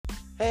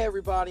Hey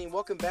everybody, and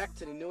welcome back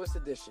to the newest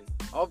edition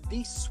of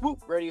the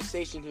Swoop radio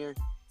station here.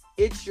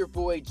 It's your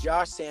boy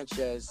Josh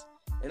Sanchez,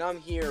 and I'm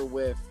here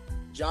with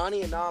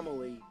Johnny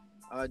Anomaly.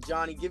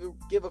 Johnny,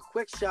 give a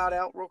quick shout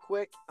out real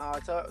quick.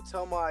 Tell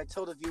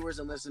the viewers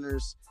and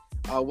listeners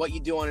what you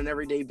do on an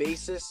everyday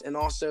basis, and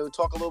also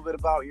talk a little bit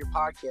about your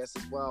podcast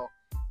as well,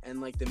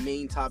 and like the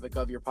main topic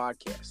of your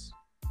podcast.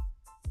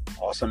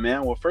 Awesome,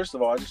 man. Well, first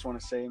of all, I just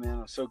want to say, man,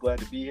 I'm so glad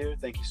to be here.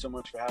 Thank you so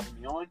much for having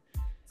me on.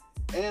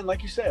 And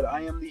like you said, I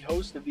am the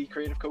host of the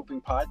Creative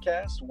Coping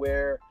Podcast,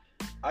 where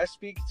I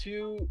speak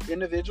to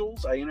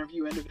individuals. I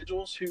interview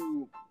individuals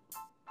who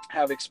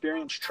have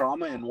experienced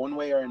trauma in one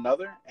way or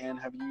another and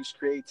have used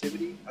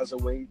creativity as a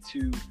way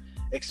to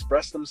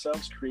express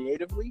themselves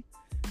creatively.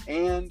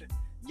 And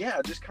yeah,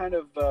 just kind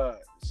of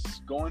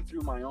going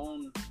through my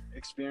own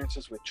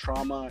experiences with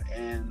trauma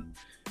and,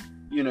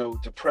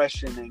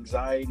 depression,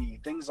 anxiety,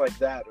 things like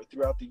that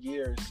throughout the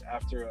years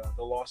after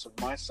the loss of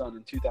my son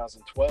in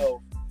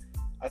 2012.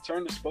 I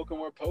turned to spoken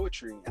word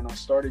poetry, and I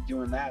started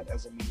doing that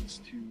as a means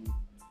to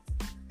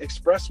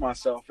express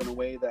myself in a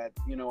way that,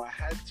 I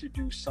had to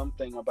do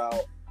something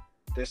about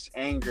this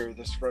anger,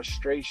 this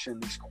frustration,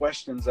 these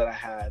questions that I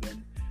had.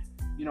 And,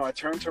 I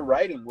turned to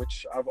writing,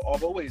 which I've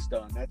always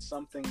done. That's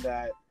something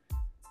that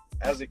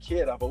as a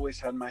kid, I've always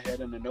had my head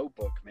in a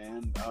notebook,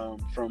 man,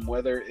 from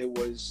whether it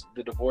was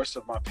the divorce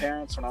of my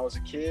parents when I was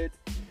a kid.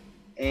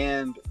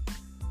 And,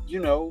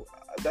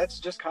 that's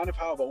just kind of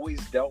how I've always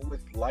dealt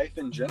with life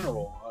in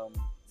general.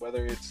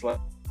 Whether it's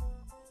like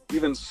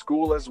even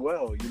school as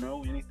well,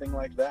 anything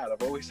like that.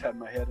 I've always had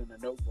my head in a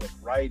notebook,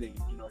 writing,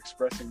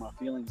 expressing my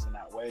feelings in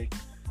that way.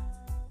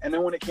 And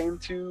then when it came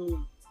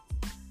to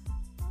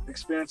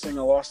experiencing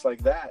a loss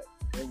like that,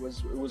 it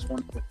was one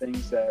of the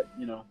things that,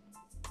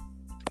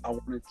 I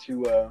wanted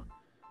to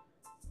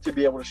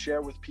be able to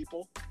share with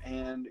people.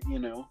 And,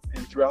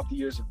 and throughout the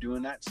years of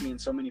doing that, seeing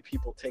so many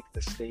people take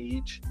the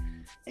stage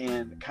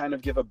and kind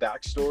of give a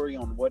backstory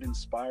on what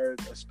inspired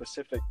a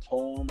specific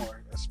poem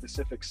or a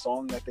specific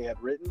song that they had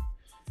written.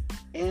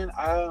 And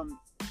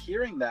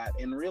hearing that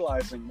and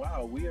realizing,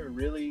 wow, we are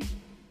really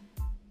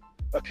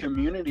a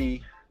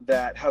community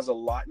that has a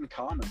lot in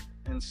common.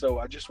 And so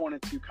I just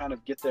wanted to kind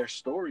of get their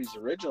stories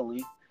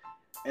originally.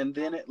 And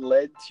then it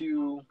led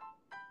to,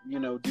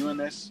 doing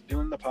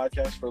the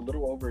podcast for a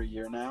little over a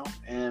year now,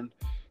 and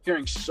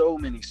hearing so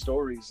many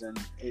stories. And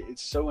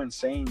it's so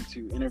insane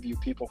to interview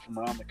people from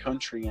around the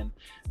country and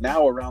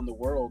now around the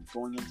world,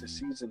 going into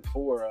season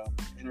 4,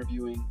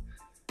 interviewing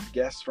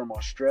guests from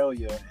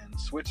Australia and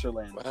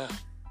Switzerland. Wow.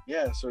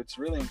 Yeah, so it's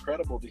really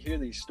incredible to hear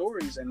these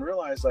stories and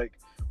realize like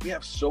we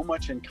have so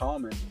much in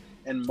common,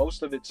 and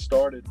most of it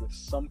started with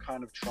some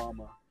kind of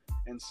trauma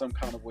in some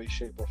kind of way,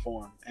 shape, or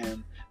form.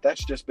 And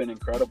that's just been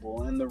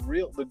incredible. And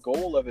the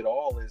goal of it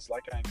all is,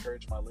 like I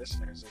encourage my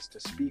listeners, is to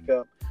speak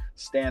up,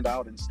 stand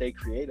out, and stay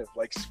creative.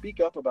 Like, speak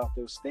up about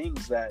those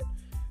things that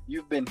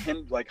you've been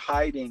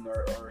hiding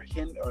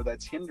or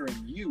that's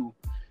hindering you,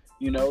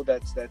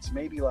 that's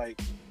maybe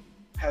like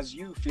has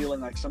you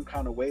feeling like some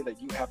kind of way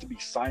that you have to be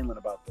silent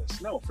about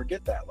this. No,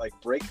 forget that. Like,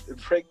 break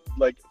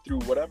like through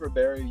whatever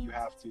barrier you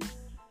have to.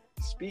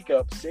 Speak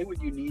up, say what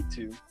you need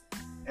to,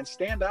 and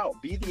stand out.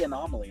 Be the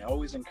anomaly. I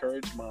always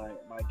encourage my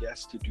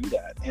guests to do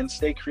that and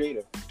stay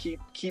creative.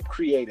 Keep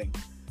creating,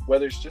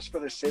 whether it's just for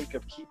the sake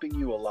of keeping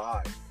you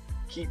alive.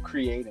 Keep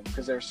creating,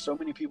 because there's so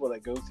many people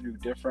that go through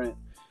different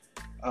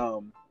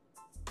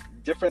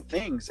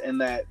things,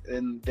 and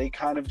they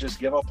kind of just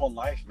give up on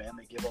life, man.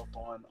 They give up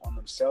on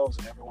themselves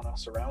and everyone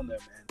else around them.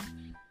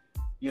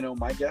 And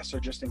my guests are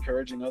just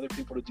encouraging other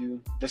people to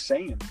do the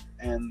same,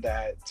 and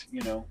that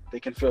they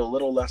can feel a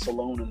little less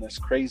alone in this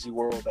crazy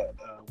world that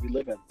we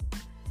live in.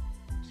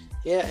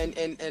 Yeah,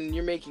 and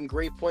you're making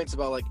great points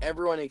about like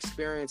everyone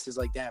experiences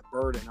like that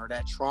burden or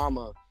that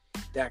trauma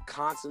that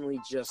constantly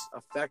just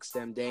affects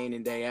them day in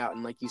and day out.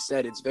 And like you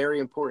said, it's very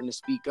important to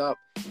speak up,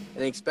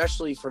 and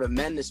especially for the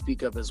men to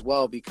speak up as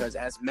well, because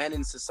as men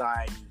in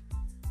society,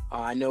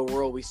 I know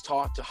we're always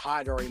taught to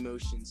hide our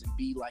emotions and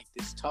be like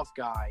this tough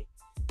guy.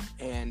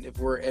 And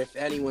if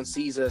anyone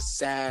sees us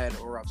sad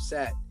or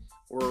upset,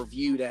 we're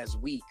viewed as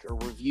weak, or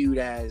we're viewed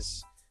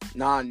as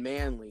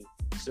non-manly.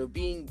 So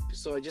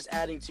just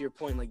adding to your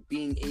point, like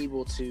being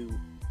able to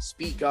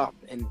speak up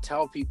and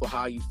tell people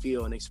how you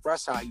feel and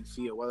express how you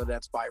feel, whether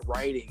that's by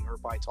writing or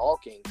by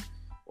talking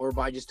or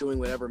by just doing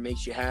whatever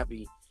makes you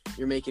happy.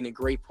 You're making a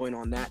great point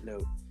on that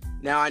note.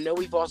 Now, I know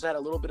we've also had a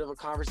little bit of a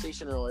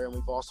conversation earlier, and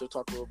we've also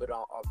talked a little bit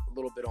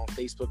on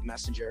Facebook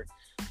Messenger.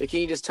 But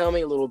can you just tell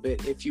me a little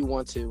bit, if you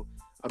want to,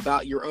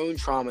 about your own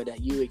trauma that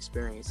you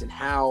experienced and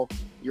how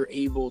you're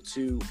able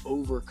to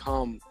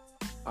overcome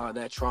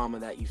that trauma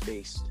that you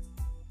faced?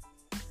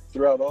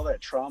 Throughout all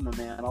that trauma,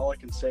 man, all I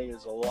can say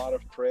is a lot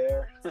of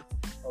prayer,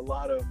 a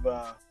lot of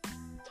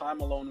time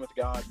alone with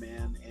God,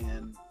 man.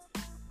 And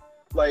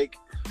like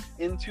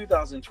in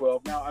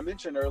 2012, now I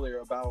mentioned earlier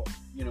about,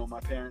 my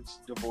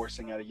parents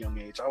divorcing at a young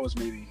age. I was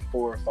maybe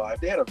 4 or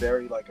 5. They had a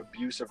very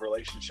abusive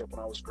relationship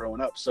when I was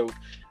growing up. So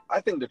I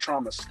think the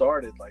trauma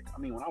started when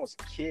I was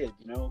a kid,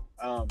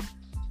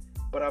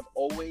 but I've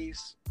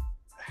always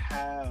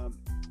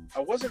I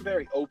wasn't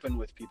very open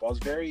with people. I was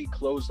very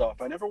closed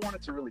off. I never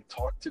wanted to really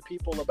talk to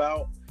people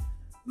about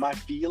my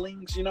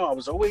feelings. You know, I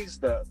was always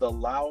the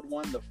loud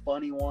one, the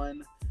funny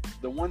one,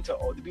 the one to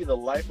be the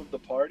life of the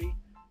party.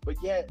 But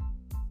yet,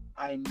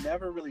 I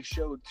never really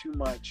showed too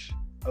much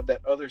of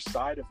that other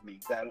side of me,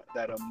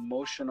 that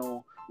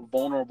emotional,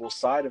 vulnerable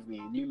side of me.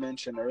 And you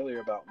mentioned earlier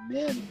about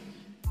men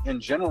in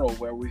general,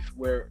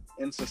 where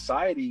in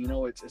society, you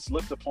know, it's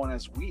looked upon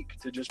as weak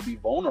to just be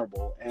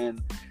vulnerable.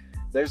 And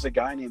there's a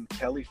guy named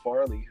Kelly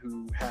Farley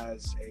who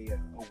has a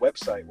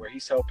website where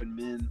he's helping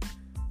men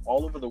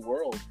all over the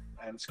world,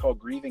 and it's called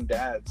Grieving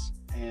Dads.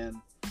 And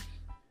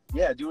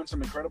yeah, doing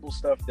some incredible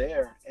stuff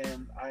there.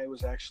 And I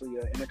was actually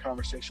in a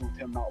conversation with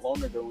him not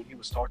long ago, and he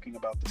was talking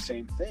about the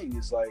same thing.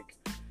 Is like,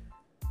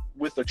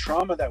 with the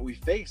trauma that we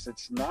face,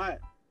 it's not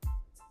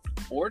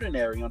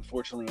ordinary,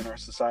 unfortunately, in our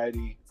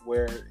society,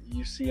 where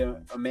you see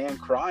a man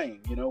crying,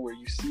 you know, where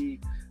you see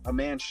a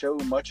man show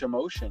much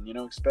emotion, you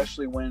know,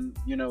 especially when,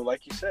 you know,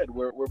 like you said,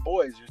 we're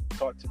boys, you're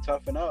taught to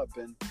toughen up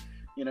and,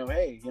 you know,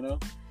 hey, you know,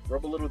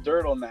 rub a little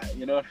dirt on that,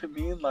 you know what I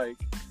mean? Like,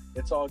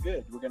 it's all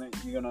good. You're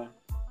gonna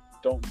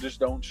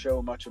don't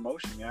show much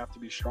emotion. You have to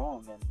be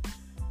strong. And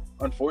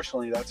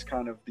unfortunately, that's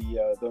kind of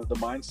the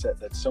mindset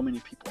that so many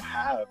people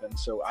have. And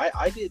so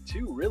I did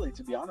too, really,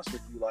 to be honest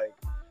with you. Like,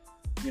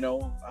 you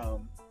know,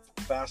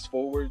 fast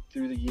forward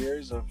through the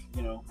years of,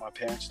 you know, my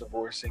parents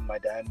divorcing, my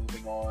dad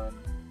moving on,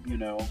 you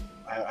know,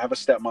 I have a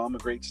stepmom, a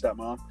great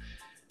stepmom.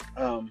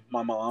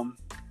 My mom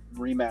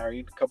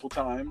remarried a couple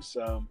times,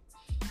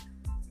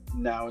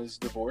 now is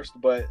divorced.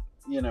 But,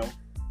 you know,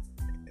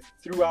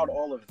 throughout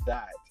all of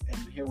that, and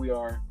here we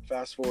are,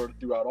 fast forward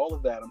throughout all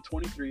of that, I'm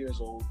 23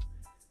 years old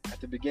at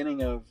the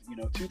beginning of, you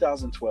know,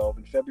 2012,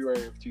 in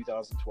February of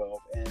 2012.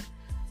 And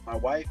my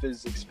wife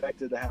is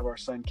expected to have our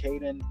son,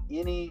 Caden,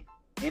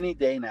 any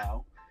day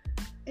now.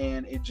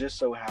 And it just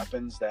so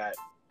happens that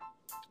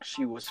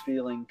she was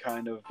feeling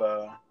kind of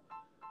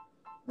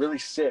really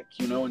sick,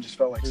 you know, and just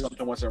felt like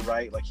something wasn't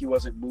right, like he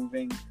wasn't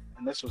moving.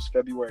 And this was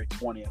February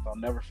 20th. I'll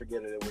never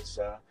forget it. It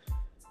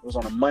was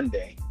on a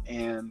Monday.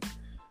 And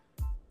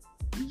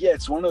yeah,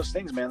 it's one of those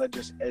things, man, that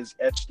just is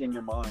etched in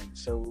your mind.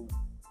 So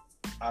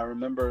I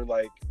remember,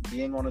 like,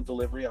 being on a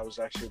delivery. I was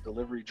actually a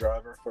delivery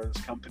driver for this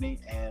company,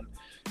 and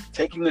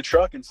taking the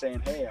truck and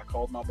saying, hey, I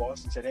called my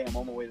boss and said, hey, I'm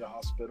on my way to the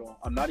hospital.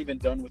 I'm not even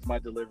done with my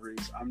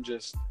deliveries. I'm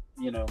just,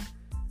 you know,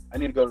 I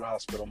need to go to the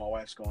hospital. My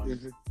wife's going.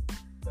 Mm-hmm.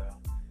 So,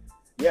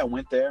 yeah, I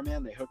went there,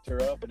 man. They hooked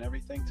her up and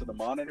everything to the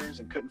monitors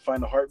and couldn't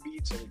find a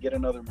heartbeat. So they get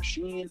another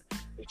machine.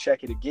 They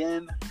check it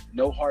again.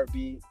 No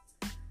heartbeat.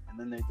 And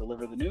then they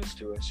deliver the news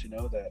to us, you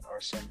know, that our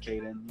son,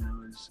 Caden, you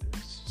know, is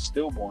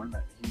stillborn,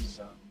 that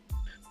he's,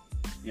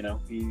 you know,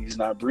 he's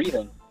not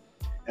breathing.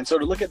 And so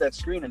to look at that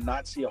screen and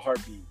not see a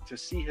heartbeat, to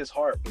see his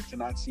heart, but to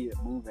not see it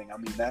moving, I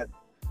mean, that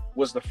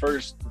was the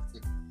first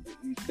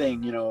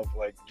thing, you know, of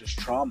like just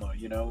trauma,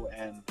 you know.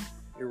 And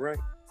you're right.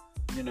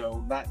 You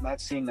know, not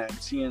seeing that, and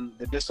seeing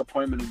the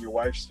disappointment in your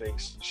wife's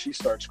face. She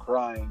starts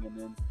crying, and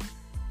then,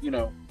 you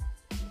know,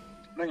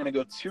 I'm not going to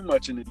go too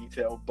much into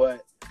detail,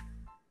 but,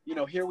 you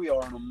know, here we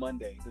are on a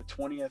Monday, the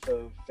 20th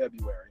of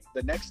February.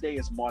 The next day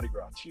is Mardi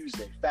Gras,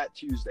 Tuesday, Fat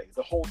Tuesday.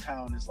 The whole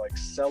town is like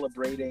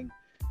celebrating.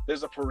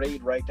 There's a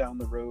parade right down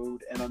the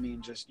road. And I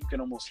mean, just, you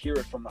can almost hear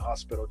it from the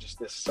hospital, just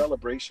this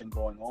celebration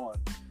going on.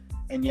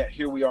 And yet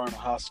here we are in a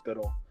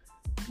hospital.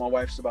 My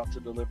wife's about to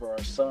deliver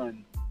our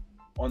son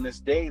on this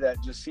day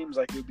that just seems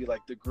like it would be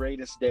like the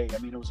greatest day. I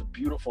mean, it was a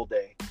beautiful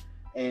day.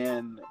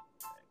 And,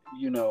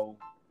 you know,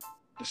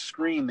 the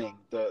screaming,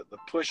 the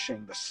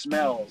pushing, the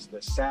smells,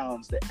 the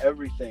sounds, the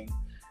everything,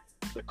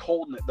 the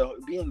coldness, the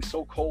being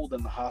so cold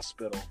in the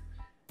hospital,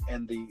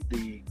 and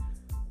the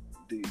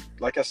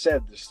like I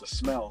said, just the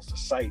smells, the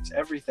sights,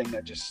 everything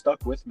that just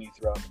stuck with me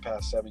throughout the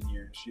past 7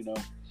 years, you know.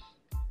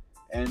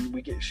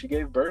 And she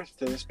gave birth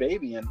to this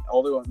baby, and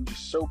although I'm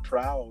just so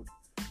proud,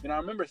 you know, I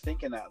remember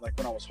thinking that, like,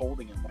 when I was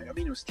holding him, like, I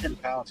mean, it was 10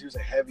 pounds. He was a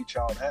heavy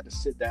child. I had to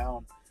sit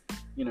down,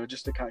 you know,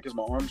 just to kind of, because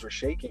my arms were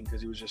shaking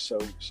because he was just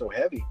so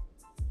heavy.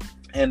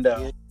 And,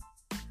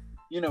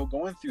 you know,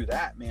 going through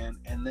that, man,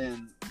 and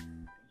then,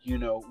 you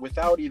know,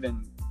 without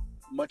even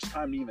much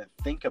time to even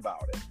think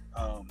about it,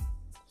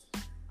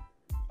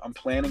 I'm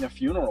planning a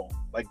funeral.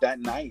 Like, that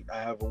night,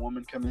 I have a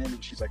woman come in,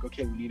 and she's like,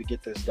 okay, we need to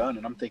get this done.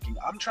 And I'm thinking,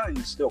 I'm trying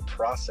to still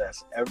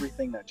process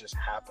everything that just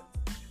happened.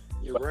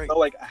 You're but right. I felt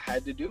like I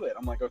had to do it.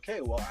 I'm like,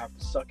 okay, well, I have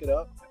to suck it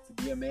up. I have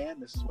to be a man.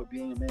 This is what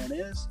being a man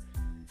is.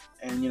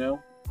 And, you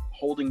know,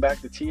 holding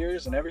back the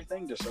tears and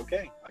everything, just,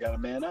 okay, I got to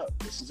man up.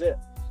 This is it.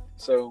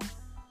 So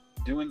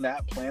doing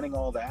that, planning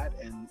all that,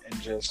 and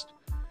just,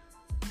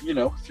 you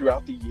know,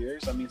 throughout the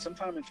years, I mean,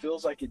 sometimes it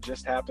feels like it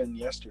just happened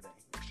yesterday.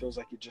 It feels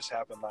like it just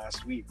happened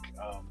last week.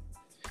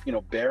 You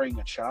know, bearing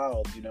a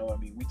child, you know, I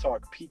mean, we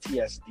talk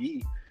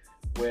PTSD,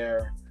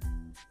 where,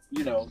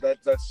 you know,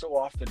 that's so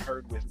often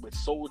heard with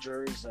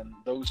soldiers and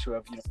those who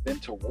have, you know, been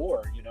to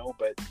war, you know,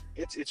 but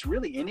it's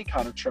really any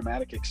kind of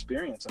traumatic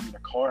experience. I mean, a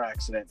car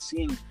accident,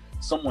 seeing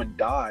someone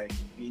die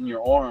in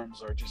your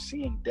arms, or just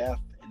seeing death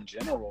in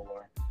general,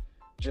 or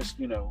just,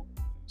 you know,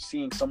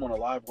 seeing someone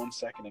alive 1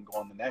 second and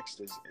gone the next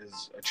is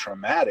a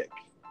traumatic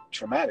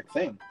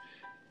thing.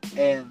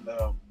 And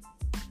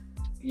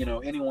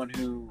anyone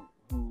who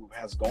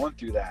has gone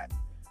through that,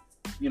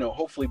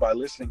 hopefully by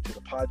listening to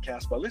the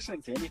podcast, by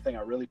listening to anything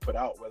I really put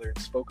out, whether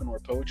it's spoken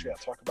word poetry, I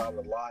talk about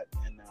it a lot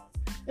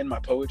in my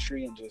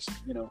poetry, and just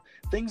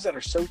things that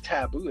are so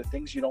taboo,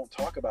 things you don't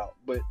talk about.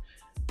 But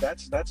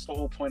that's the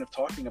whole point of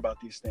talking about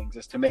these things,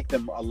 is to make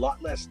them a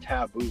lot less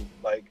taboo.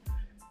 Like,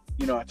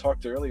 I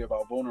talked earlier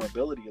about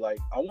vulnerability. Like,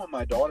 I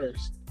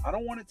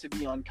don't want it to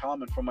be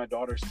uncommon for my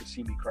daughters to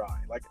see me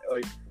cry. Like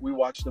we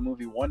watched the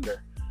movie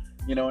Wonder,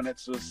 and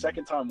it's the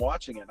second time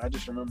watching it, and I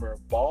just remember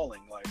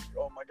bawling, like,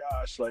 oh my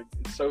gosh, like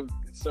it's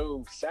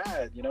so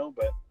sad,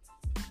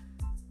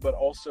 but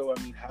also,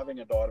 I mean, having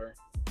a daughter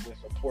with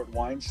a port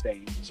wine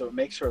stain, so it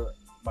makes her,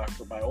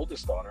 my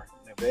oldest daughter,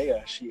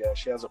 Nevaeh,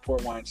 she has a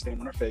port wine stain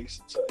on her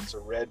face. It's a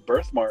red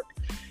birthmark,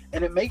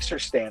 and it makes her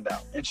stand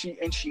out, and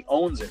she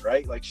owns it,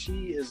 right? Like,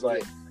 she is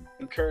like,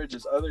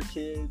 encourages other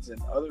kids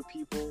and other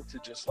people to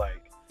just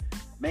like,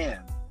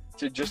 man,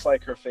 to just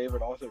like her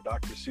favorite author,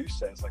 Dr. Seuss,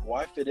 says, like,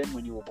 why fit in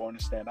when you were born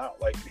to stand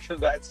out? Like,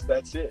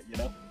 that's it,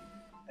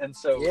 And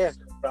so, I'm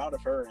proud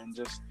of her, and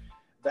just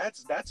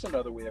that's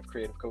another way of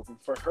creative coping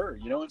for her,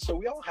 and so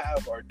we all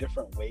have our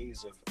different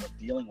ways of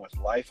dealing with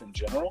life in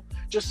general.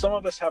 Just some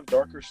of us have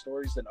darker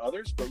stories than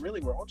others, but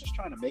really we're all just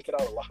trying to make it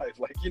out alive.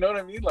 Like, you know what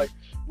I mean? Like,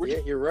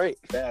 you're right.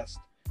 Best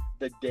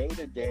the day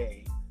to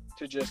day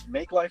to just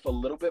make life a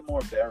little bit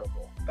more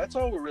bearable. That's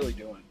all we're really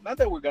doing. Not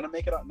that we're going to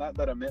make it out, not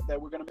that I meant that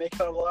we're going to make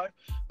it out alive,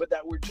 but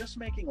that we're just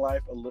making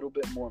life a little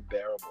bit more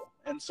bearable.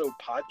 And so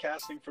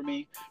podcasting for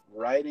me,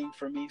 writing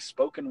for me,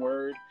 spoken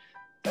word,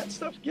 that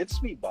stuff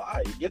gets me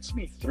by. It gets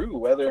me through,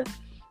 whether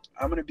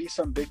I'm going to be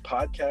some big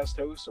podcast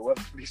host or whether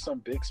I'm be some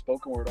big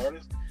spoken word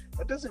artist.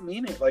 That doesn't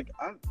mean it. Like,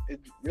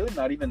 it's really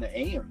not even the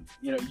aim.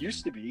 It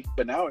used to be,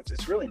 but now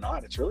it's really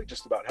not. It's really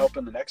just about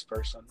helping the next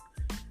person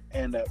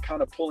and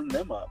kind of pulling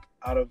them up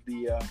out of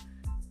the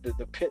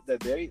pit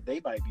that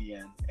they might be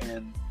in.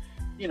 And,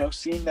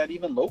 seeing that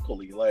even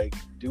locally, like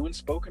doing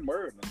spoken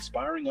word,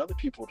 inspiring other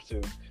people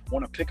to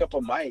want to pick up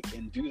a mic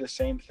and do the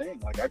same thing.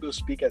 Like, I go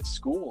speak at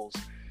schools,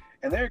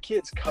 and there are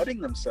kids cutting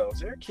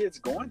themselves. There are kids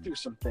going through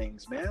some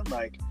things, man.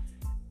 Like,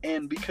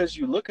 and because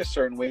you look a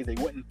certain way, they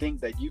wouldn't think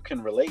that you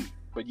can relate,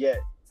 but yet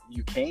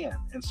you can.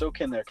 And so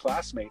can their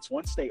classmates.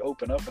 Once they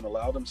open up and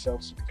allow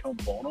themselves to become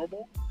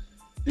vulnerable,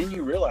 then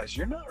you realize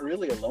you're not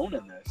really alone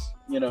in this.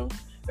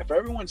 If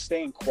everyone's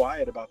staying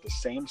quiet about the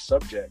same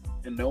subject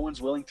and no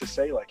one's willing to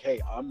say, like, hey,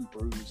 I'm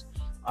bruised,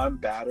 I'm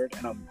battered,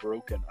 and I'm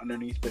broken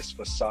underneath this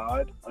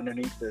facade,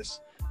 underneath this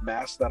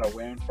mask that I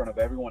wear in front of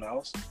everyone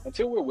else,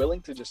 until we're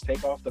willing to just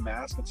take off the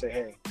mask and say,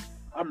 hey,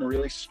 I'm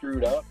really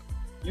screwed up,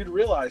 you'd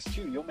realize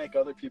too, you'll make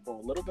other people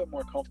a little bit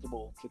more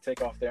comfortable to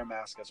take off their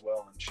mask as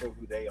well and show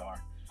who they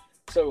are.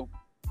 So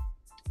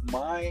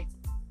my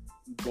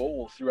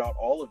goal throughout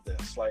all of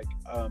this, like,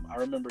 I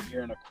remember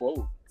hearing a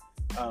quote.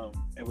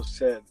 It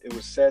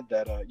was said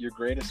that your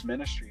greatest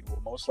ministry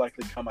will most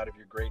likely come out of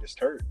your greatest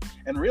hurt.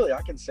 And really,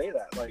 I can say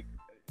that, like,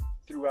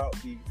 throughout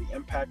the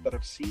impact that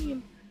I've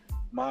seen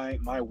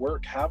my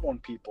work have on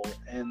people,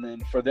 and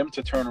then for them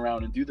to turn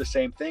around and do the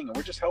same thing, and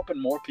we're just helping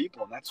more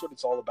people, and that's what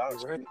it's all about.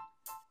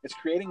 It's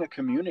creating a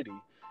community,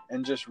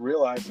 and just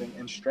realizing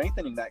and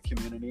strengthening that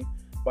community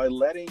by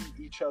letting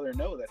each other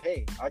know that,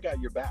 hey, I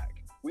got your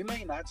back. We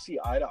may not see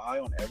eye to eye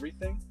on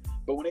everything,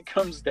 but when it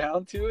comes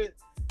down to it,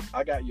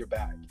 I got your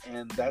back.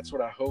 And that's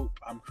what I hope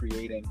I'm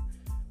creating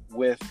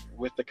with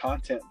the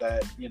content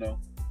that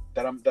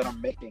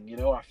I'm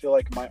making. I feel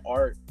like my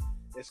art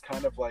is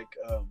kind of like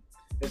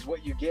is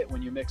what you get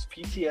when you mix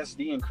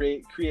PTSD and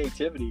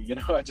creativity.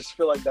 I just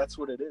feel like that's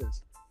what it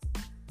is.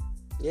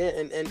 Yeah,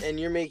 and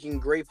you're making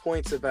great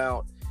points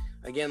about,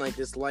 again, like,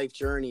 this life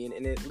journey,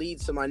 and it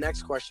leads to my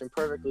next question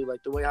perfectly.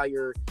 Like, the way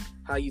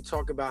how you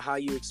talk about how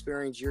you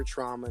experience your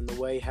trauma, and the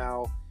way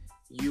how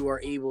you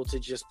are able to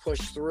just push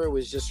through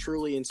is just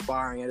truly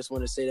inspiring. I just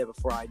want to say that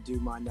before I do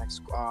my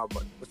next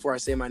before I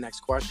say my next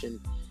question.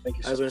 Thank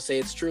you. I was going to say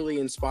it's truly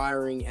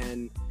inspiring,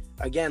 and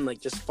again, like,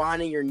 just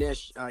finding your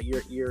niche,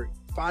 you're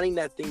finding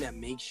that thing that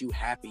makes you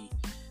happy.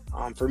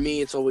 For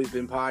me, it's always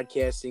been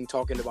podcasting,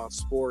 talking about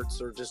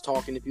sports, or just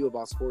talking to people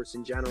about sports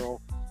in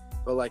general.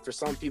 But, like, for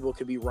some people it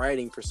could be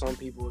writing, for some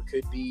people it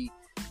could be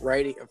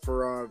writing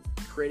for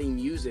creating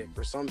music,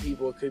 for some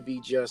people it could be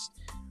just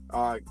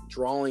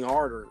drawing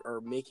art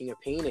or making a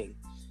painting.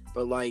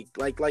 But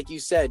like you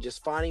said,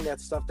 just finding that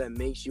stuff that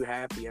makes you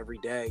happy every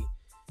day,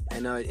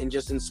 and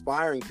just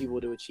inspiring people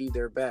to achieve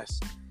their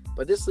best.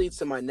 But this leads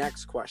to my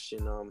next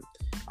question.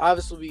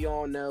 Obviously we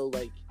all know,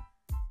 like,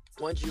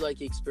 once you,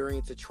 like,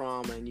 experience a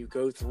trauma and you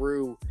go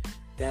through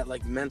that,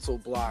 like, mental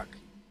block,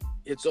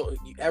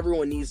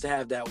 everyone needs to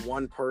have that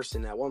one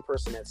person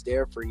that's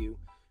there for you.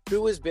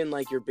 Who has been,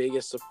 like, your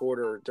biggest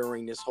supporter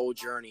during this whole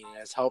journey and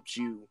has helped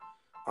you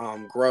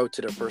grow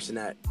to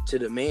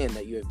the man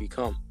that you have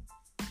become?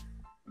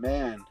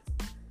 Man,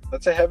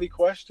 that's a heavy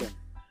question.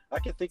 I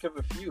can think of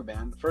a few,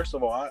 man. First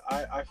of all,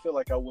 I feel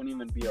like I wouldn't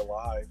even be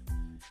alive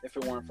if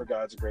it weren't for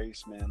God's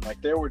grace, man.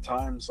 Like there were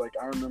times, like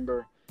I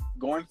remember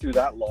going through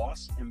that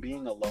loss and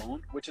being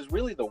alone, which is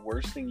really the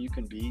worst thing you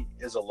can be,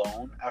 is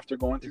alone after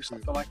going through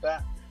something like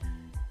that.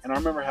 And I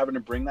remember having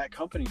to bring that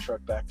company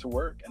truck back to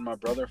work and my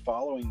brother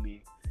following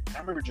me. And I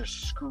remember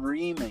just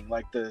screaming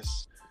like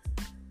this.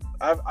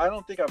 I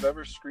don't think I've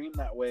ever screamed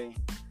that way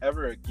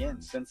ever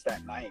again since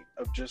that night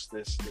of just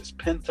this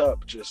pent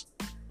up, just,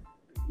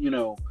 you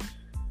know,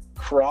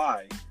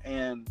 cry.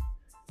 And,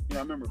 you know,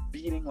 I remember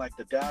beating like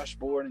the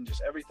dashboard and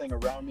just everything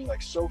around me,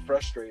 like so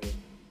frustrated.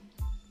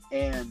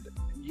 And,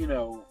 you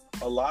know,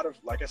 a lot of,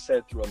 like I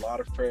said, through a lot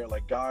of prayer,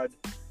 like, God,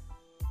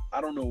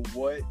 I don't know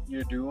what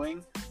you're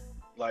doing,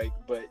 like,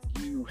 but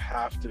you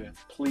have to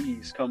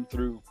please come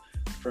through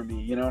for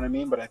me. You know what I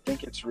mean? But I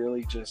think it's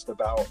really just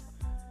about,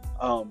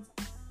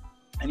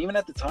 and even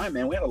at the time,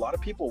 man, we had a lot of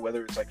people,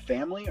 whether it's like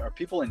family or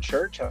people in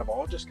church, have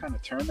all just kind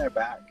of turned their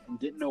back and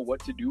didn't know what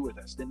to do with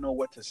us, didn't know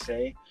what to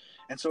say.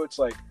 And so it's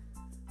like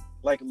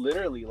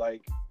literally,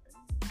 like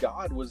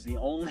God was the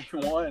only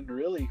one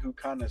really who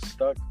kind of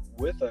stuck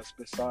with us,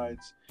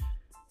 besides,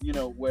 you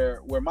know,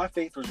 where my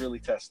faith was really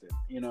tested,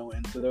 you know.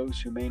 And to those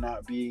who may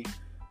not be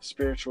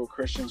spiritual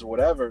Christians or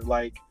whatever,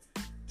 like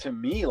to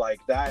me,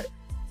 like that,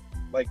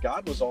 like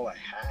God was all I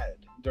had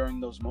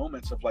during those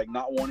moments of like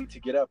not wanting to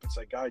get up. It's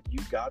like, God, you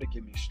got to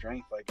give me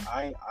strength. Like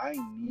I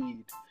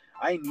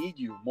need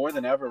you more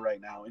than ever right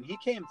now. And he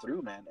came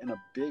through, man, in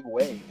a big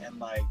way. And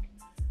like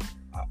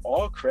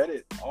all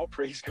credit, all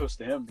praise goes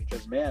to him,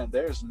 because man,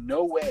 there's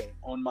no way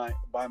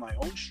by my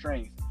own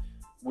strength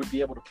would be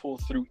able to pull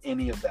through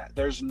any of that.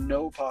 There's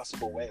no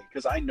possible way,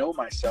 because I know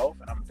myself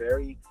and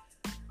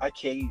I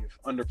cave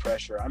under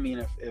pressure. I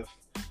mean, if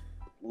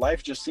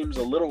life just seems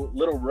a little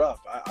rough,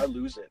 I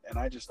lose it, and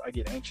I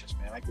get anxious,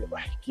 man. I get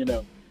like, you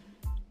know.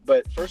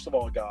 But first of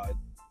all, God.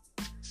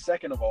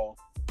 Second of all,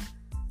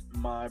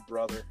 my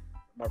brother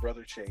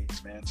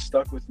Chase, man,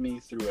 stuck with me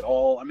through it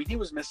all. I mean, he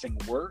was missing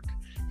work.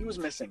 He was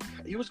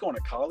going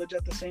to college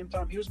at the same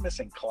time. He was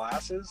missing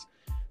classes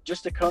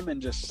just to come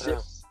and just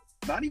sit,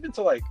 not even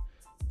to like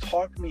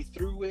talk me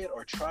through it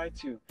or try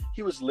to.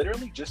 He was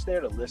literally just there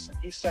to listen.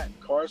 He sat in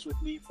cars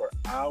with me for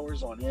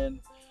hours on end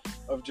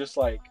of just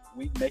like,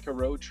 we'd make a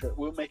road trip.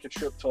 We'll make a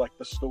trip to like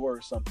the store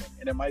or something,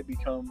 and it might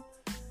become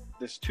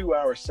this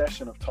 2-hour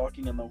session of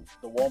talking in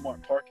the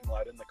Walmart parking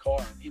lot in the car,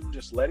 and him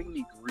just letting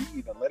me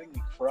grieve and letting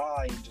me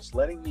cry and just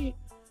letting me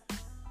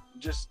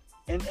just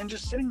and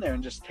just sitting there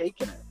and just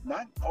taking it,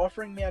 not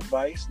offering me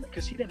advice,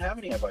 because he didn't have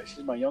any advice.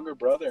 He's my younger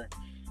brother.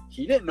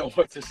 He didn't know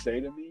what to say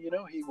to me. You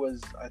know, he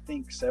was, I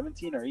think,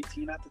 17 or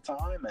 18 at the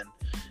time, and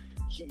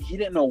he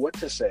didn't know what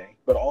to say,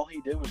 but all he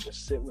did was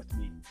just sit with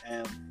me,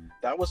 and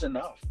that was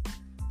enough.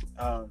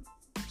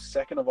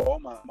 Second of all,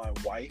 my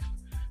wife,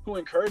 who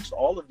encouraged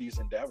all of these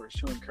endeavors,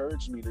 who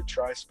encouraged me to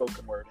try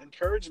spoken word,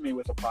 encouraged me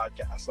with a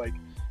podcast, like,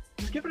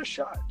 just give it a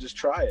shot, just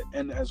try it,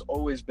 and has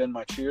always been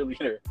my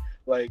cheerleader,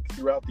 like,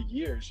 throughout the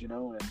years, you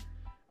know. And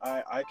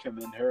I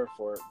commend her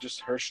for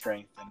just her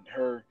strength and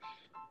her,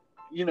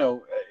 you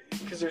know,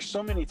 because there's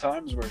so many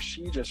times where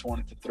she just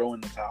wanted to throw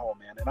in the towel,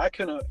 man, and I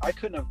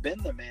couldn't have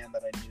been the man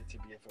that I needed to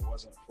be if it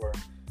wasn't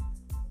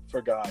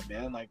for God,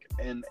 man. Like,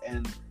 and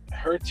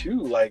her too,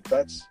 like,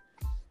 that's,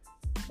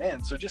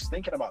 man, so just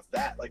thinking about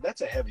that, like,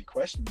 that's a heavy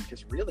question,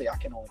 because really I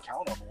can only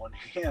count on one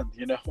hand,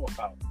 you know,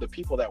 about the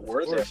people that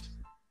were there,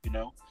 you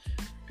know,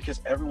 because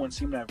everyone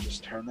seemed to have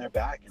just turned their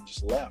back and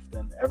just left,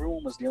 and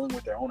everyone was dealing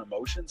with their own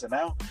emotions. And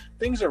now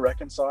things are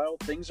reconciled,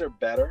 things are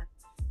better,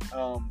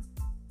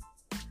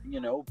 you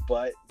know,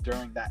 but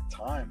during that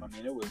time, I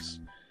mean, it was,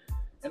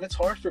 and it's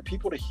hard for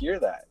people to hear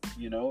that,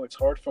 you know. It's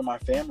hard for my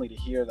family to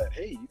hear that,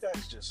 hey, you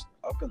guys just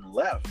up and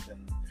left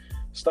and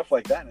stuff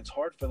like that. And it's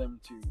hard for them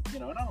to, you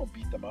know, and I don't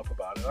beat them up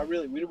about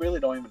it. We really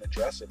don't even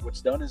address it.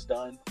 What's done is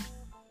done.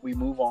 We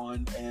move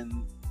on.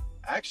 And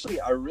actually,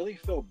 I really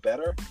feel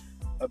better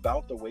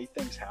about the way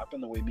things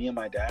happened, the way me and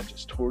my dad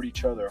just tore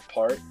each other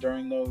apart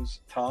during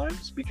those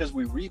times, because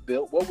we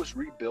rebuilt. What was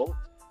rebuilt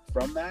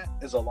from that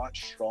is a lot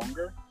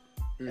stronger,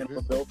 and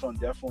we're built on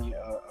definitely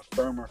a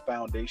firmer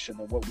foundation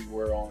than what we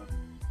were on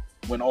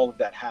when all of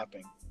that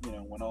happened, you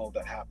know,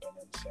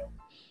 And so,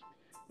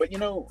 but, you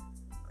know,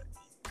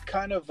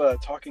 kind of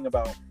talking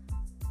about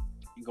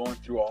going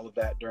through all of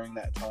that during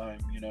that time,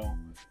 you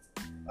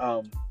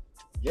know,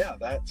 yeah,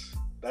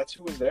 that's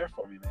who was there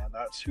for me, man.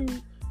 That's who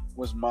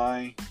was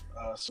my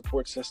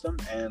support system.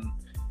 And,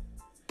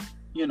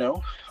 you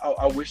know,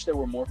 I wish there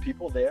were more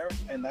people there,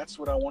 and that's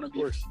what I want to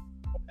be.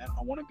 And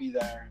I want to be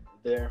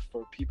there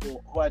for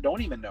people who I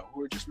don't even know,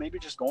 who are just maybe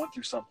just going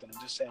through something, and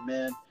just saying,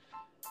 man,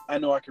 I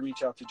know I can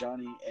reach out to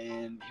Johnny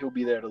and he'll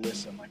be there to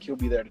listen. Like, he'll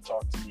be there to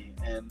talk to me.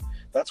 And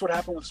that's what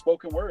happened with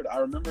spoken word. I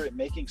remember it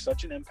making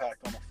such an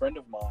impact on a friend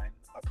of mine.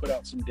 I put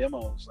out some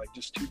demos, like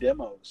just 2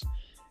 demos.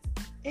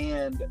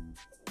 And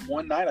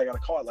one night I got a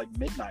call at like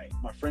midnight.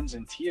 My friend's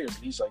in tears,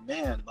 and he's like,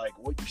 man, like,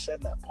 what you said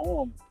in that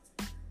poem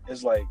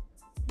is like,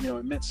 you know,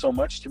 it meant so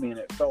much to me, and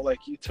it felt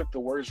like you took the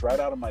words right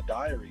out of my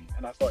diary.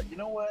 And I thought, you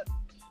know what?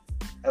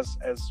 As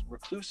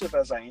reclusive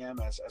as I am,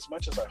 as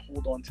much as I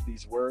hold on to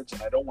these words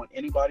and I don't want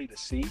anybody to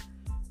see,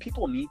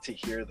 people need to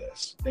hear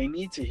this. They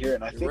need to hear it.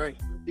 And I think right.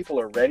 people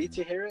are ready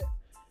to hear it.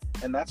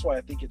 And that's why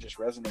I think it just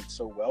resonates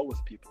so well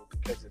with people,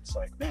 because it's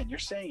like, man, you're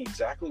saying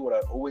exactly what I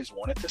always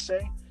wanted to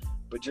say,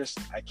 but just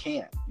I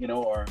can't,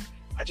 or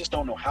I just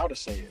don't know how to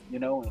say it,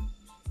 and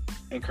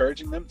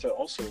encouraging them to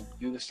also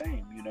do the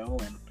same, and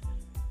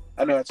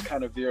I know it's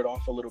kind of veered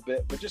off a little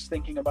bit, but just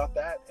thinking about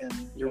that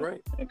and you're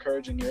right.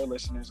 Encouraging your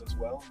listeners as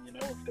well,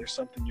 if there's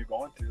something you're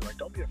going through, like,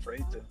 don't be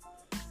afraid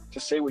to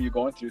say what you're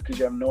going through, because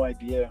you have no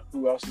idea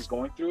who else is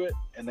going through it,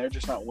 and they're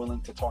just not willing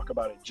to talk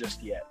about it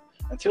just yet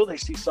until they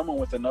see someone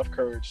with enough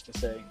courage to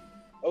say,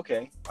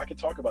 okay, I can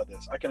talk about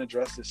this, I can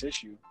address this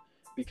issue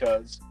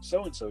because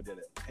so and so did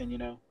it. And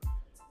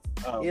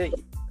yeah,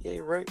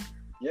 you're right.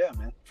 Yeah,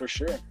 man, for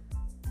sure.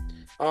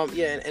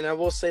 Yeah, and I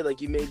will say,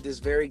 like, you made this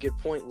very good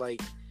point.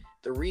 Like,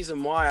 the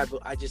reason why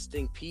I just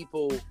think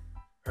people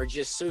are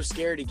just so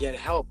scared to get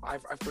help. I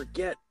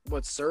forget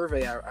what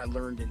survey I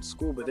learned in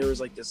school, but there was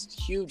like this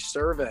huge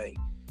survey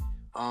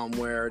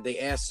where they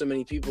asked so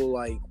many people,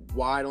 like,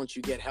 why don't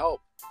you get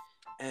help?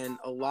 And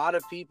a lot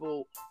of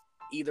people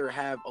either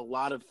have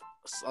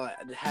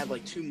have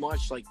like too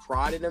much like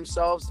pride in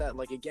themselves that,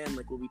 like, again,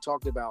 like what we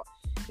talked about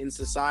in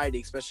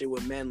society, especially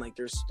with men, like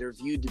they're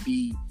viewed to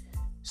be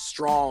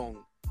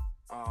strong,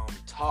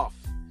 tough,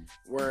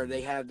 where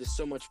they have this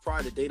so much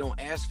pride that they don't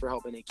ask for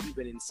help and they keep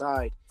it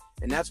inside.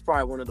 And that's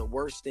probably one of the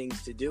worst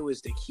things to do,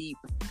 is to keep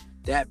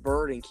that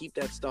burden, keep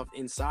that stuff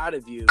inside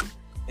of you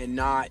and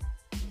not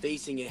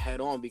facing it head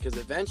on, because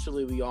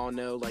eventually we all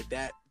know, like,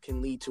 that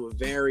can lead to a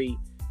very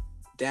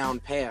down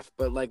path.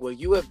 But like what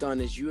you have done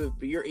is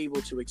you're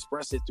able to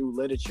express it through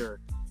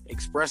literature,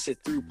 express it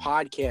through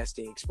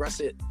podcasting,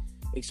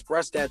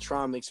 express that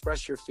trauma,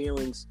 express your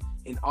feelings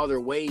in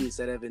other ways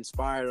that have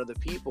inspired other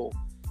people.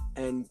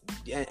 And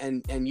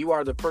you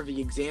are the perfect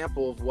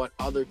example of what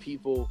other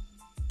people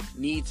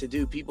need to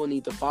do. People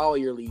need to follow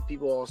your lead.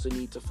 People also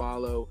need to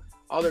follow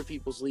other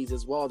people's leads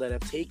as well, that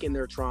have taken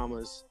their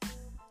traumas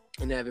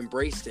and have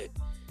embraced it.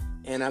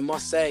 And I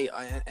must say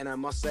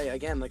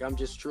again, like, I'm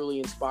just truly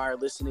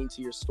inspired listening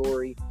to your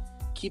story.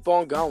 Keep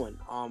on going.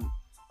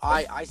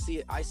 I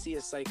see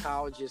a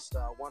psychologist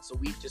once a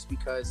week, just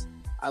because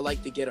I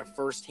like to get a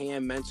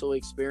firsthand mental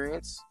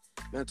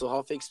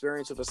health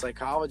experience with a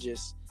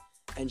psychologist.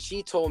 And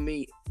she told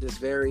me this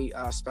very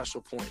special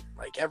point.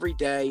 Like, every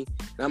day,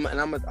 and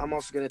I'm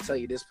also going to tell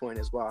you this point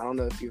as well. I don't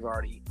know if you've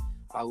already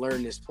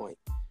learned this point,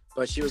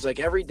 but she was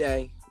like, every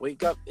day,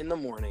 wake up in the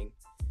morning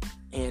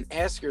and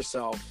ask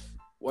yourself,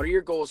 what are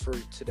your goals for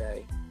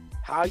today?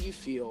 How you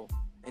feel,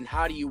 and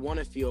how do you want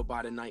to feel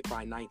by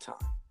nighttime?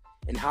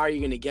 And how are you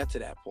going to get to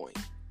that point?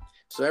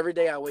 So every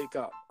day I wake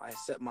up, I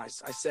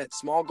set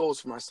small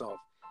goals for myself.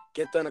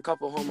 Get done a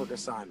couple homework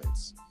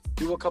assignments.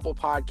 Do a couple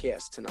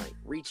podcasts tonight.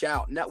 Reach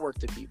out, network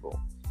to people.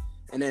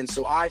 And then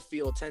so I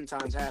feel 10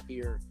 times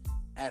happier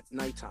at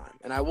nighttime.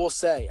 And I will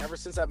say, ever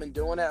since I've been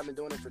doing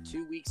it for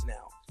 2 weeks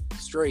now,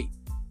 straight,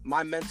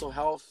 my mental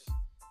health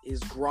is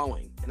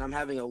growing, and I'm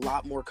having a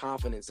lot more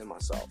confidence in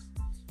myself.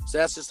 So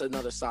that's just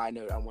another side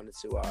note I wanted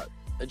to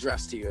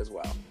address to you as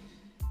well.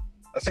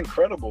 That's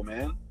incredible,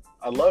 man.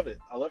 I love it.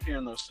 I love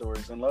hearing those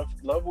stories, and love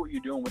what you're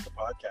doing with the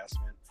podcast,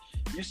 man.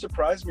 You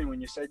surprised me when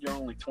you said you're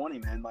only 20,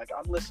 man. Like,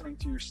 I'm listening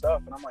to your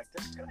stuff, and I'm like,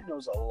 this guy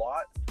knows a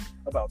lot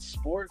about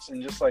sports,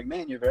 and just like,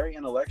 man, you're very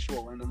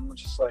intellectual. And I'm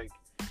just like,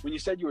 when you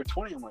said you were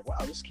 20, I'm like, wow,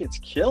 this kid's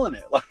killing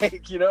it.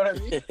 Like, you know what I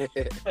mean?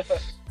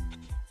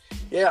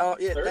 Yeah,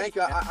 thank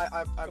you.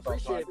 I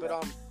appreciate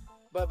it.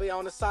 But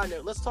on a side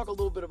note, let's talk a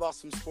little bit about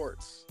some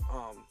sports.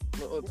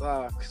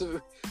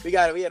 Cause we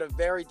had a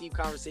very deep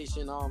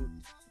conversation.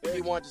 If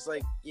you want,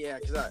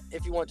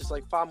 if you want just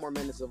like 5 more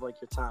minutes of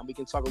like your time, we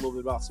can talk a little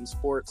bit about some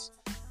sports.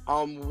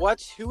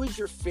 Who is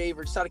your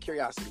favorite? Just out of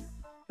curiosity,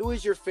 who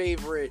is your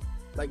favorite?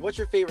 Like, what's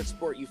your favorite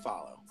sport you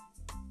follow?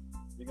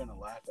 You're gonna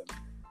laugh at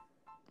me.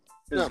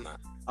 No,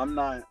 I'm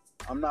not.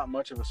 I'm not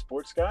much of a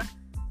sports guy.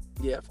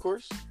 Yeah, of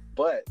course.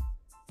 But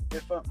I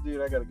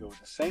gotta go with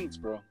the Saints,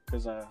 bro.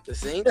 Cause the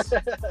Saints.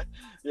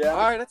 Yeah. All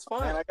right, that's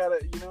fine. And I gotta,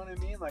 you know what I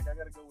mean? Like, I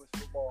gotta go with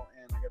football,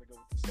 and I gotta go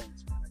with the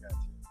Saints, man. I got to.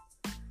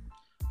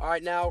 All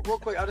right, now real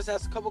quick, I'll just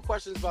ask a couple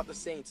questions about the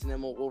Saints, and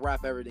then we'll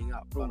wrap everything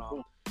up. But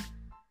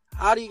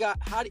how do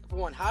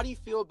you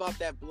feel about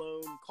that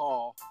blown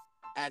call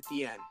at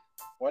the end?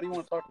 Why do you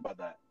want to talk about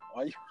that?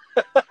 Why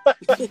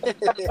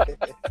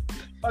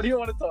do you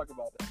want to talk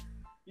about that?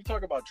 You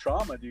talk about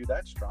trauma, dude.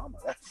 That's trauma.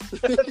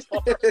 That's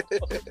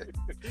horrible.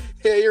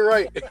 Yeah, you're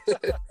right.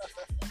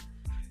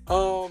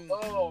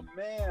 Oh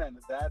man,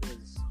 that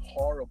is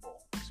horrible.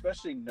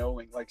 Especially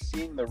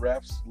seeing the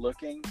refs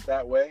looking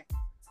that way.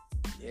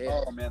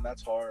 Yeah. Oh man,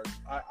 that's hard.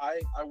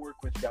 I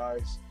work with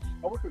guys.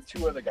 I work with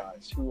 2 other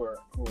guys who are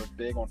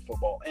big on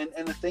football. And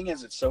the thing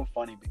is, it's so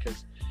funny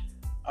because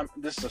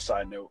this is a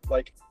side note.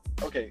 Like,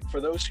 okay,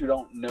 for those who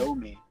don't know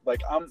me,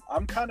 like,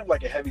 I'm kind of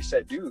like a heavy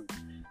set dude,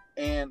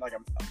 and like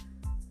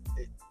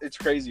it's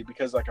crazy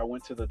because like I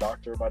went to the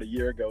doctor about a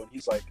year ago, and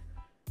he's like,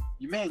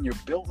 you're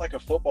built like a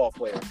football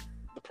player.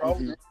 The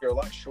problem is you're a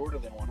lot shorter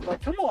than one. I'm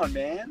like, come on,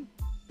 man.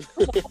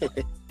 Come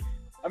on.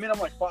 I mean, I'm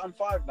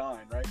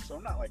 5'9", right? So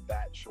I'm not like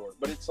that short,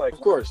 but it's like,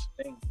 Of course.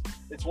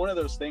 It's one of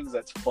those things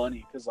that's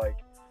funny because like,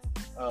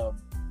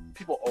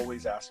 people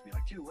always ask me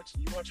like, dude,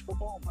 you watch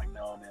football? I'm like,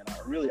 no, man, I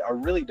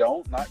really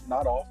don't.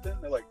 Not often.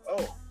 They're like,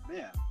 oh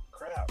man,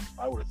 crap.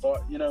 I would have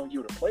thought, you would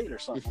have played or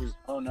something.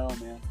 Oh no,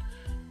 man.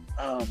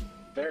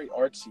 Very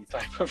artsy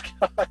type of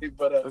guy,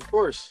 but of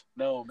course.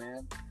 No,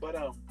 man. But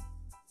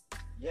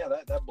yeah,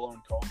 that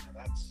blown call,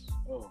 man.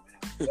 Oh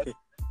man.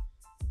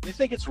 You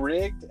think it's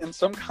rigged in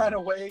some kind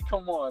of way?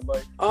 Come on,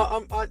 like.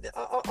 I'm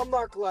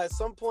not gonna lie. At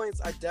some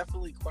points, I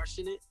definitely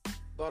question it.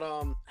 But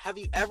have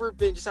you ever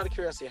been? Just out of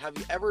curiosity, have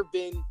you ever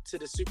been to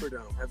the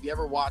Superdome? Have you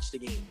ever watched a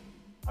game?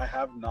 I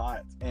have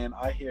not, and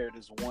I hear it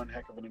is one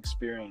heck of an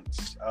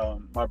experience.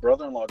 My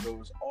brother-in-law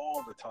goes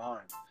all the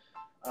time.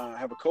 I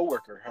have a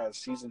coworker who has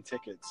season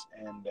tickets,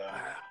 and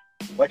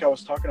like I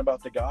was talking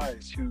about the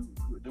guys who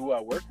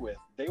I work with,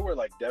 they were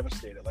like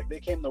devastated. Like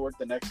they came to work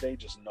the next day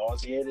just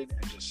nauseated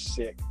and just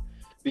sick.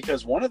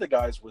 Because one of the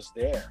guys was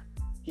there.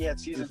 He had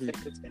season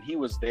tickets, and he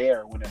was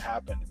there when it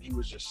happened. And he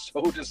was just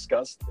so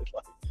disgusted.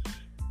 Like,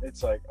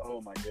 it's like,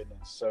 oh my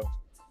goodness. So,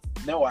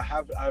 no,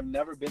 I've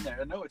never been there.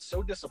 I know it's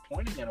so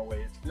disappointing in a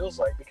way. It feels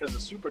like because the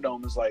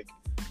Superdome is like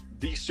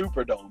the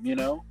Superdome,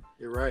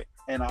 You're right.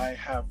 And I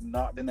have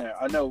not been there.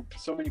 I know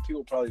so many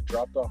people probably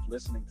dropped off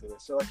listening to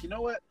this. They're like, you know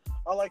what?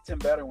 I liked him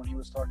better when he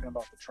was talking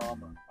about the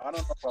trauma. I don't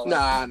know if I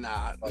Nah.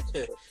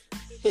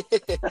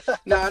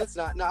 Nah, it's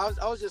not. No,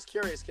 I was just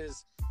curious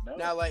because. No.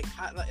 Now, like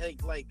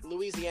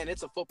Louisiana,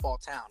 it's a football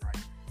town,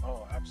 right?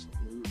 Oh,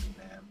 absolutely,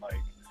 man.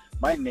 Like,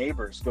 my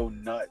neighbors go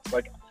nuts.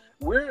 Like,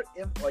 we're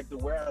in, like,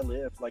 where I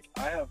live, like,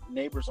 I have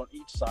neighbors on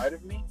each side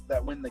of me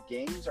that when the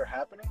games are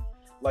happening,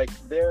 like,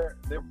 they're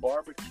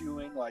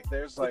barbecuing. Like,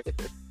 there's, like,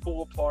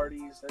 pool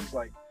parties. There's,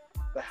 like,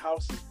 the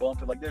house is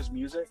bumping. Like, there's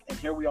music. And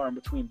here we are in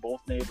between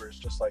both neighbors,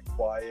 just, like,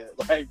 quiet.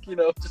 Like,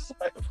 just,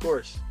 like, of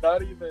course.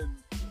 Not even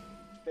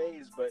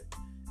phased, but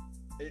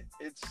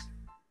it's...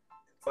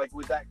 Like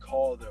with that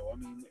call though, I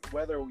mean,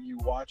 whether you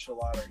watch a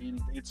lot or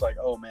anything, it's like,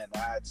 oh man,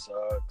 that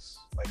sucks.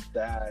 Like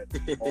that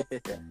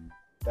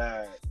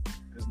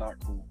is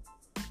not cool.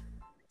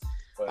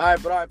 But, all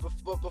right.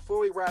 But before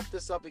we wrap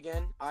this up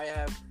again, I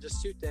have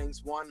just two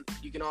things. One,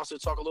 you can also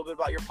talk a little bit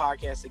about your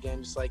podcast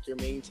again, just like your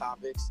main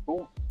topics.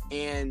 Cool.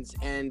 And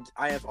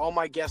I have all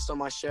my guests on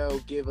my show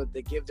give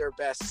their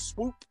best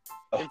swoop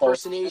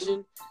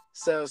impersonation.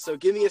 So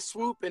give me a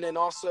swoop, and then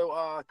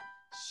also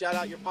shout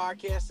out your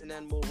podcast, and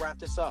then we'll wrap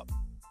this up.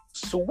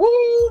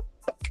 Swoop!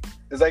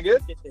 Is that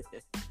good?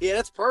 Yeah,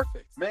 that's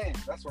perfect. Man,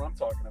 that's what I'm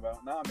talking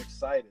about. Now I'm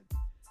excited.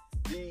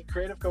 The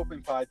Creative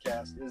Coping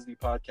Podcast is the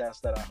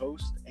podcast that I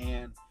host,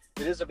 and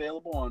it is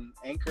available on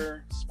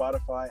Anchor,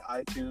 Spotify,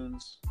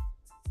 iTunes.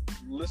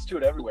 Listen to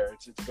it everywhere.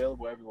 It's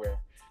available everywhere.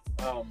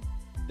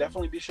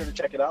 Definitely be sure to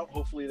check it out.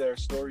 Hopefully there are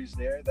stories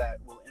there that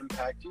will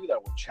impact you,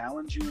 that will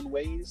challenge you in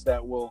ways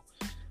that will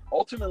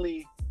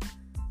ultimately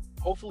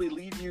hopefully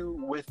leave you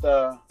with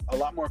a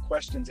lot more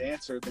questions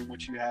answered than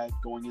what you had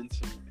going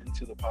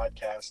into the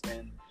podcast.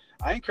 And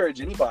I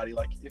encourage anybody,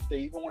 like if they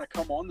even want to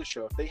come on the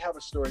show, if they have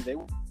a story they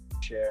want to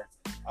share,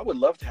 I would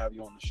love to have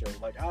you on the show.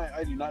 Like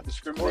I do not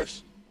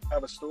discriminate.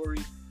 Have a story,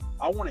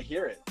 I want to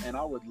hear it, and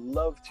I would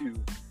love to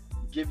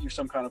give you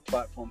some kind of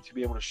platform to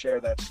be able to share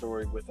that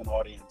story with an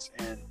audience.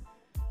 And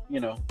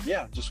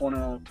just want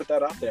to put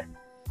that out there.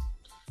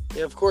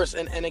 Yeah, of course.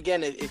 And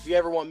again, if you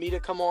ever want me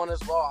to come on as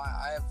well,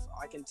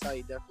 I can tell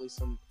you definitely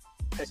some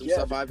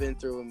stuff I've been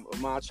through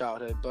in my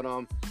childhood. But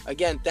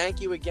again,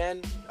 thank you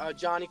again,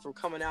 Johnny, for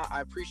coming out.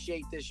 I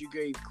appreciate this. You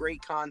gave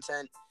great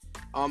content.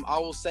 I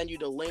will send you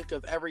the link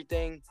of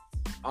everything.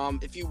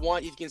 If you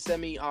want, you can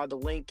send me the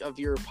link of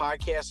your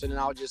podcast, and then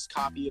I'll just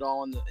copy it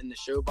all in the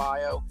show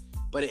bio.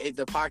 But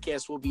the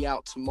podcast will be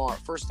out tomorrow,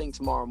 first thing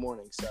tomorrow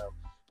morning. So,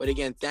 but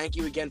again, thank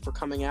you again for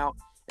coming out.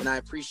 And I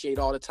appreciate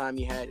all the time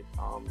you had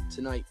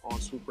tonight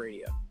on Swoop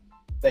Radio.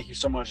 Thank you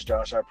so much,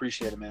 Josh. I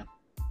appreciate it, man.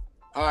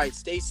 All right.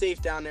 Stay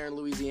safe down there in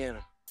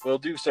Louisiana. Will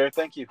do, sir.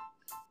 Thank you.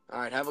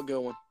 All right. Have a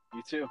good one.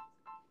 You too.